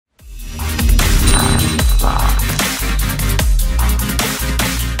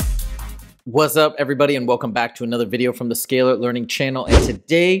What's up, everybody, and welcome back to another video from the Scalar Learning channel. And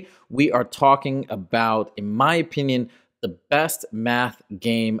today we are talking about, in my opinion, the best math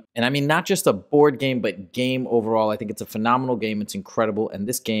game. And I mean, not just a board game, but game overall. I think it's a phenomenal game. It's incredible. And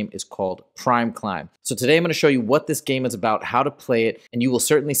this game is called Prime Climb. So today I'm going to show you what this game is about, how to play it, and you will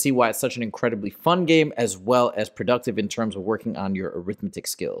certainly see why it's such an incredibly fun game, as well as productive in terms of working on your arithmetic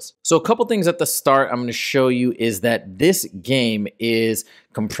skills. So a couple things at the start I'm going to show you is that this game is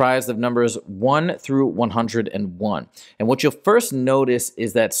comprised of numbers 1 through 101. And what you'll first notice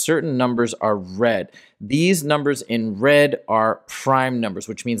is that certain numbers are red. These numbers in red are prime numbers,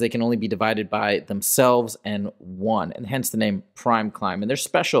 which means they can only be divided by themselves and 1, and hence the name Prime Climb. And they're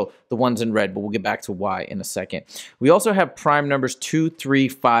special, the ones in red, but we'll get back to why in a second. We also have prime numbers 2, 3,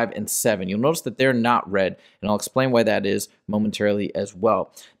 5, and 7. You'll notice that they're not red, and I'll explain why that is momentarily as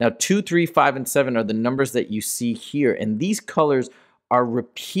well. Now, 2, 3, 5, and 7 are the numbers that you see here, and these colors are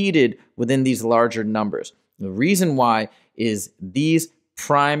repeated within these larger numbers. The reason why is these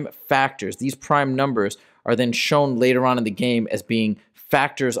prime factors, these prime numbers, are then shown later on in the game as being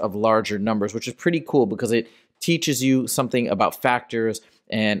factors of larger numbers, which is pretty cool because it teaches you something about factors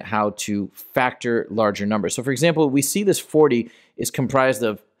and how to factor larger numbers. So for example, we see this 40 is comprised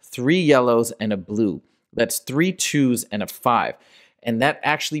of 3 yellows and a blue. That's 3 2s and a 5. And that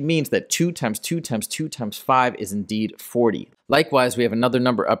actually means that 2 times 2 times 2 times 5 is indeed 40. Likewise, we have another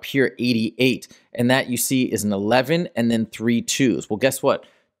number up here, 88, and that you see is an 11 and then 3 2s. Well, guess what?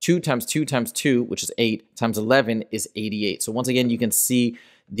 2 times 2 times 2, which is 8, times 11 is 88. So once again, you can see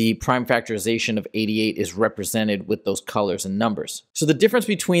the prime factorization of 88 is represented with those colors and numbers. So the difference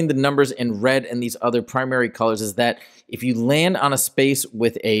between the numbers in red and these other primary colors is that if you land on a space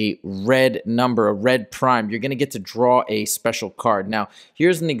with a red number, a red prime, you're going to get to draw a special card. Now,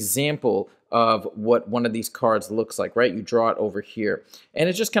 here's an example of what one of these cards looks like, right? You draw it over here, and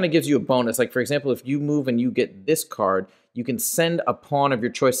it just kind of gives you a bonus. Like, for example, if you move and you get this card, you can send a pawn of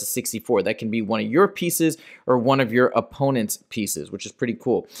your choice to 64. That can be one of your pieces or one of your opponent's pieces, which is pretty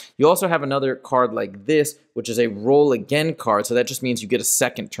cool. You also have another card like this, which is a roll again card. So that just means you get a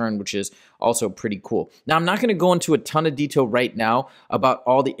second turn, which is also pretty cool. Now, I'm not going to go into a ton of detail right now about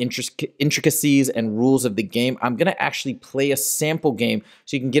all the intricacies and rules of the game. I'm going to actually play a sample game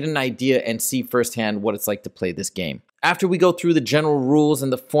so you can get an idea and see firsthand what it's like to play this game. After we go through the general rules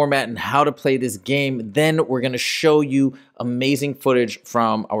and the format and how to play this game, then we're going to show you amazing footage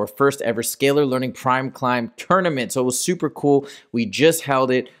from our first ever Scalar Learning Prime Climb tournament. So it was super cool. We just held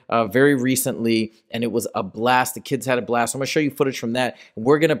it very recently, and it was a blast. The kids had a blast. So I'm going to show you footage from that. And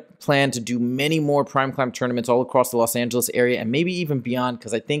we're going to plan to do many more Prime Climb tournaments all across the Los Angeles area and maybe even beyond,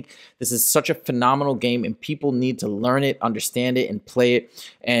 because I think this is such a phenomenal game and people need to learn it, understand it, and play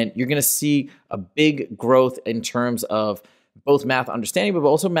it. And you're going to see a big growth in terms of both math understanding, but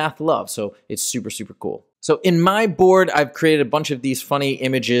also math love. So it's super, super cool. So in my board, I've created a bunch of these funny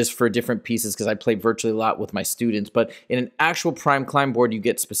images for different pieces because I play virtually a lot with my students. But in an actual Prime Climb board, you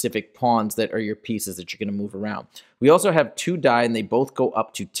get specific pawns that are your pieces that you're going to move around. We also have 2 die, and they both go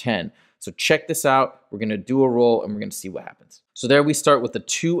up to 10. So check this out. We're going to do a roll, and we're going to see what happens. So there we start with a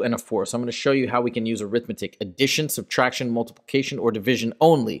 2 and a 4. So I'm going to show you how we can use arithmetic, addition, subtraction, multiplication, or division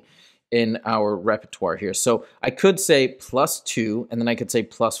only in our repertoire here. So I could say +2, and then I could say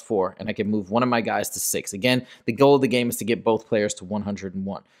 +4, and I could move one of my guys to 6. Again, the goal of the game is to get both players to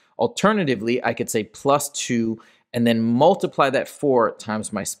 101. Alternatively, I could say +2, and then multiply that 4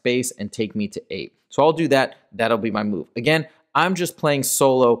 times my space and take me to 8. So I'll do that. That'll be my move. Again, I'm just playing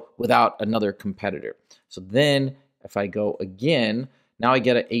solo without another competitor. So then if I go again, now I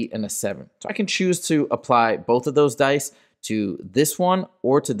get an 8 and a 7. So I can choose to apply both of those dice to this one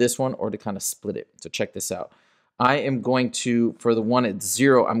or to this one, or to kind of split it. So check this out. I am going to, for the one at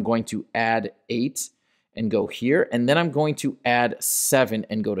 0, I'm going to add 8 and go here, and then I'm going to add 7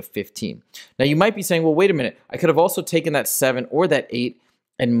 and go to 15. Now you might be saying, well, wait a minute. I could have also taken that 7 or that 8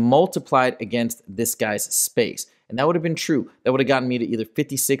 and multiplied against this guy's space. And that would have been true. That would have gotten me to either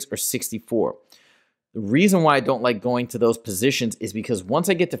 56 or 64. The reason why I don't like going to those positions is because once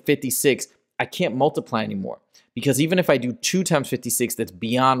I get to 56, I can't multiply anymore. Because even if I do 2 times 56, that's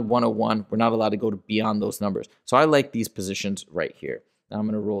beyond 101. We're not allowed to go to beyond those numbers. So I like these positions right here. Now I'm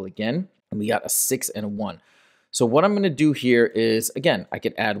going to roll again, and we got a 6 and a 1. So what I'm going to do here is, again, I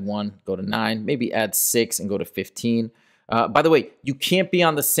could add 1, go to 9, maybe add 6 and go to 15. By the way, you can't be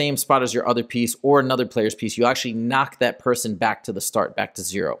on the same spot as your other piece or another player's piece. You actually knock that person back to the start, back to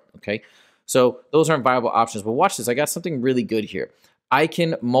 0, okay? So those aren't viable options. But watch this. I got something really good here. I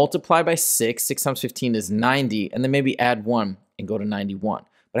can multiply by 6. 6 times 15 is 90, and then maybe add 1 and go to 91.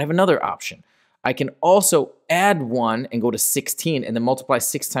 But I have another option. I can also add 1 and go to 16 and then multiply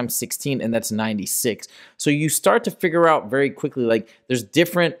 6 times 16, and that's 96. So you start to figure out very quickly, like there's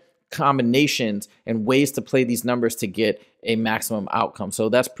different combinations and ways to play these numbers to get a maximum outcome. So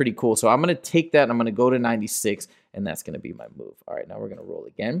that's pretty cool. So I'm going to take that and I'm going to go to 96, and that's going to be my move. All right, now we're going to roll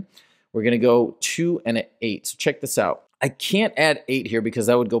again. We're going to go 2 and an 8. So check this out. I can't add 8 here because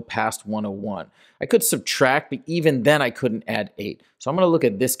that would go past 101. I could subtract, but even then I couldn't add 8. So I'm going to look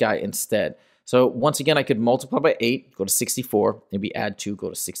at this guy instead. So once again, I could multiply by 8, go to 64, maybe add 2, go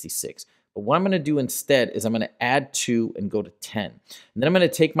to 66. But what I'm going to do instead is I'm going to add 2 and go to 10. And then I'm going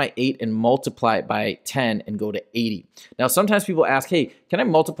to take my 8 and multiply it by 10 and go to 80. Now, sometimes people ask, hey, can I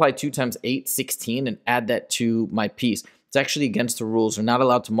multiply 2 times 8, 16, and add that to my piece? It's actually against the rules. You're not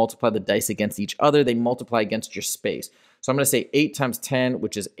allowed to multiply the dice against each other. They multiply against your space. So I'm going to say 8 times 10,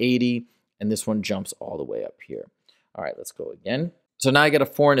 which is 80, and this one jumps all the way up here. All right, let's go again. So now I got a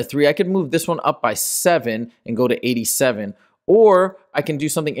 4 and a 3. I could move this one up by 7 and go to 87. Or I can do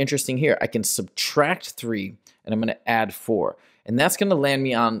something interesting here. I can subtract 3, and I'm going to add 4. And that's going to land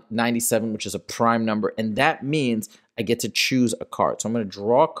me on 97, which is a prime number. And that means I get to choose a card. So I'm going to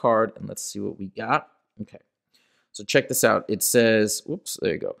draw a card, and let's see what we got. Okay. So check this out. It says, whoops,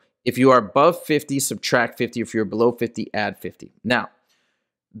 there you go. If you are above 50, subtract 50. If you're below 50, add 50. Now,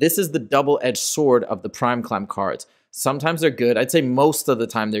 this is the double-edged sword of the prime climb cards. Sometimes they're good. I'd say most of the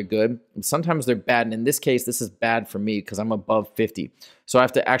time they're good. Sometimes they're bad. And in this case, this is bad for me because I'm above 50. So I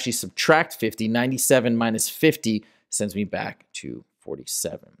have to actually subtract 50. 97 minus 50 sends me back to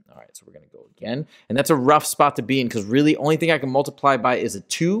 47. All right, so we're going to go again. And that's a rough spot to be in because really only thing I can multiply by is a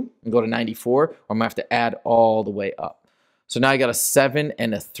 2 and go to 94, or I'm going to have to add all the way up. So now I got a 7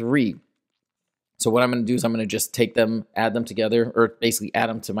 and a 3. So what I'm going to do is I'm going to just take them, add them together, or basically add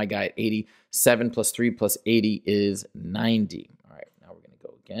them to my guy at 80. 7 plus 3 plus 80 is 90. All right, now we're going to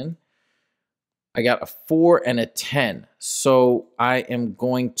go again. I got a 4 and a 10. So I am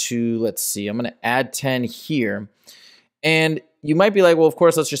going to, let's see, I'm going to add 10 here. And you might be like, well, of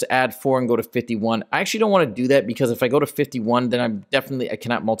course, let's just add 4 and go to 51. I actually don't want to do that because if I go to 51, then I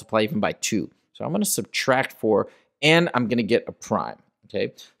cannot multiply even by 2. So I'm going to subtract 4, and I'm going to get a prime.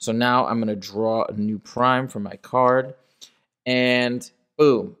 Okay, so now I'm going to draw a new prime for my card, and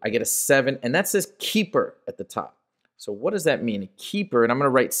boom, I get a 7, and that says keeper at the top. So what does that mean? A keeper, and I'm going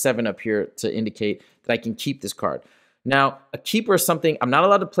to write 7 up here to indicate that I can keep this card. Now, a keeper is something, I'm not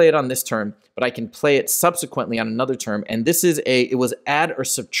allowed to play it on this turn, but I can play it subsequently on another turn, and this is it was add or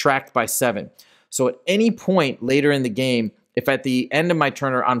subtract by 7. So at any point later in the game, if at the end of my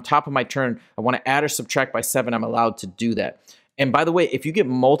turn or on top of my turn, I want to add or subtract by 7, I'm allowed to do that. And by the way, if you get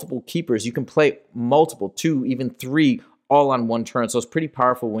multiple keepers, you can play multiple, 2, even 3, all on one turn. So it's pretty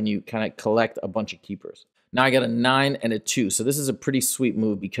powerful when you kind of collect a bunch of keepers. Now I got a 9 and a 2. So this is a pretty sweet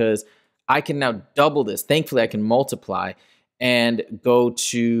move because I can now double this. Thankfully, I can multiply and go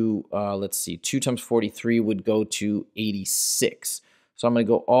to, let's see, 2 times 43 would go to 86. So I'm going to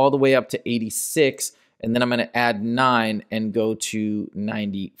go all the way up to 86, and then I'm going to add 9 and go to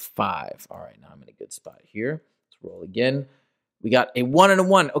 95. All right, now I'm in a good spot here. Let's roll again. We got a 1 and a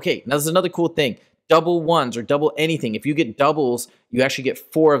 1. Okay, now this is another cool thing. Double ones or double anything. If you get doubles, you actually get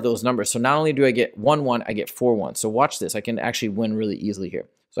 4 of those numbers. So not only do I get 1, 1, I get 4, 1. So watch this. I can actually win really easily here.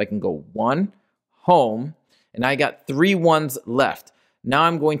 So I can go 1, home, and I got 3 1s left. Now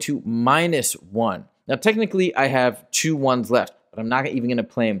I'm going to minus 1. Now technically I have 2 1s left, but I'm not even going to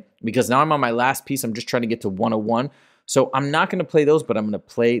play them because now I'm on my last piece. I'm just trying to get to 101. So I'm not going to play those, but I'm going to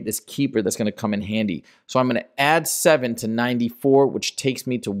play this keeper that's going to come in handy. So I'm going to add 7 to 94, which takes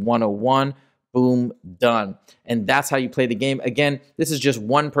me to 101. Boom, done. And that's how you play the game. Again, this is just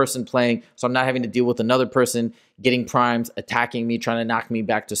one person playing, so I'm not having to deal with another person getting primes, attacking me, trying to knock me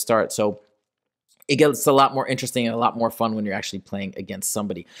back to start. So it gets a lot more interesting and a lot more fun when you're actually playing against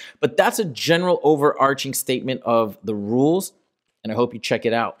somebody. But that's a general overarching statement of the rules, and I hope you check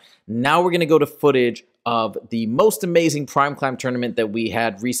it out. Now we're going to go to footage of the most amazing Prime Climb tournament that we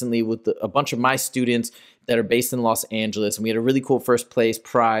had recently with a bunch of my students that are based in Los Angeles. And we had a really cool first place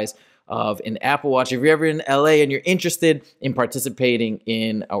prize of an Apple Watch. If you're ever in LA and you're interested in participating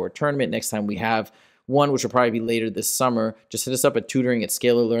in our tournament, next time we have one, which will probably be later this summer, just hit us up at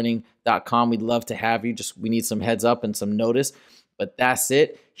tutoring@scalarlearning.com. We'd love to have you. We need some heads up and some notice. But that's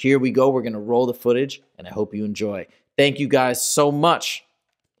it. Here we go. We're going to roll the footage, and I hope you enjoy. Thank you guys so much.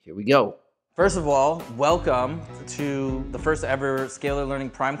 Here we go. First of all, welcome to the first ever Scalar Learning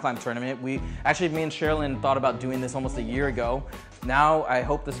Prime Climb tournament. Me and Sherilyn thought about doing this almost a year ago. Now I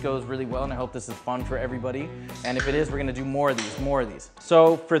hope this goes really well, and I hope this is fun for everybody. And if it is, we're gonna do more of these.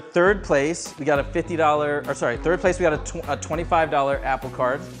 So for third place, we got a $50, third place we got a $25 Apple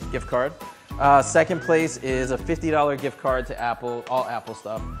card, gift card. Second place is a $50 gift card to Apple, all Apple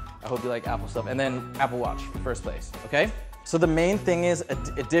stuff. I hope you like Apple stuff. And then Apple Watch for first place, okay? So the main thing is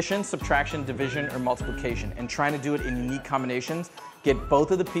addition, subtraction, division, or multiplication, and trying to do it in unique combinations. Get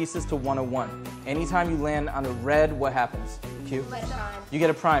both of the pieces to 101. Anytime you land on a red, what happens? Q? You get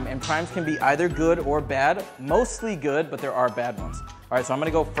a prime, and primes can be either good or bad. Mostly good, but there are bad ones. All right, so I'm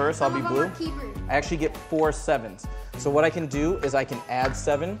gonna go first, I'll be blue. I actually get 4 sevens. So what I can do is I can add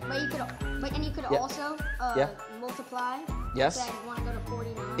 7. And you could also multiply. Yes. So I want to go to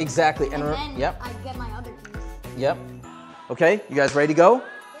 49. Exactly. And then I get my other piece. Yep. Okay, you guys ready to go?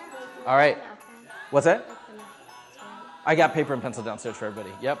 All right. What's that? I got paper and pencil downstairs for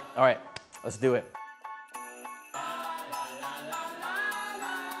everybody. Yep. All right, let's do it.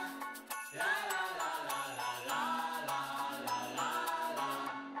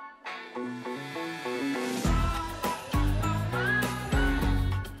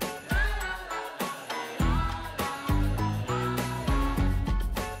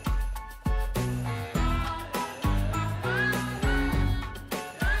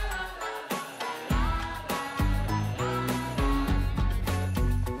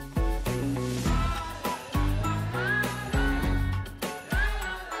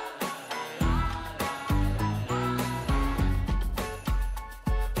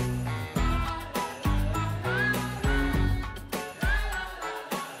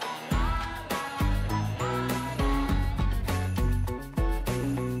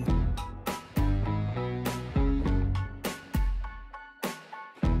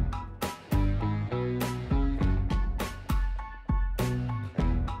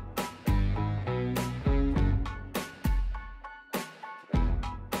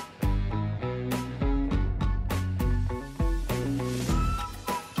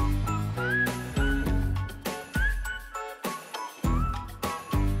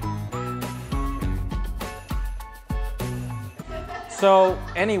 So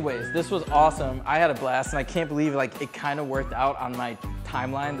anyways, this was awesome. I had a blast and I can't believe like it kind of worked out on my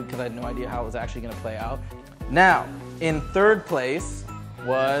timeline because I had no idea how it was actually gonna play out. Now, in third place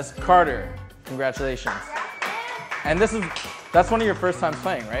was Carter. Congratulations. And that's one of your first times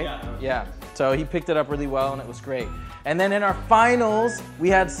playing, right? Yeah. So he picked it up really well and it was great. And then in our finals, we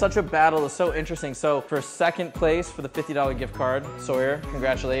had such a battle. It was so interesting. So for second place for the $50 gift card, Sawyer,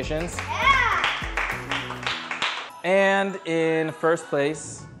 congratulations. And in first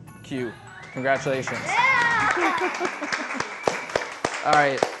place, Q. Congratulations. All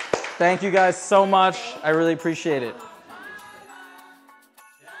right. Thank you guys so much. I really appreciate it.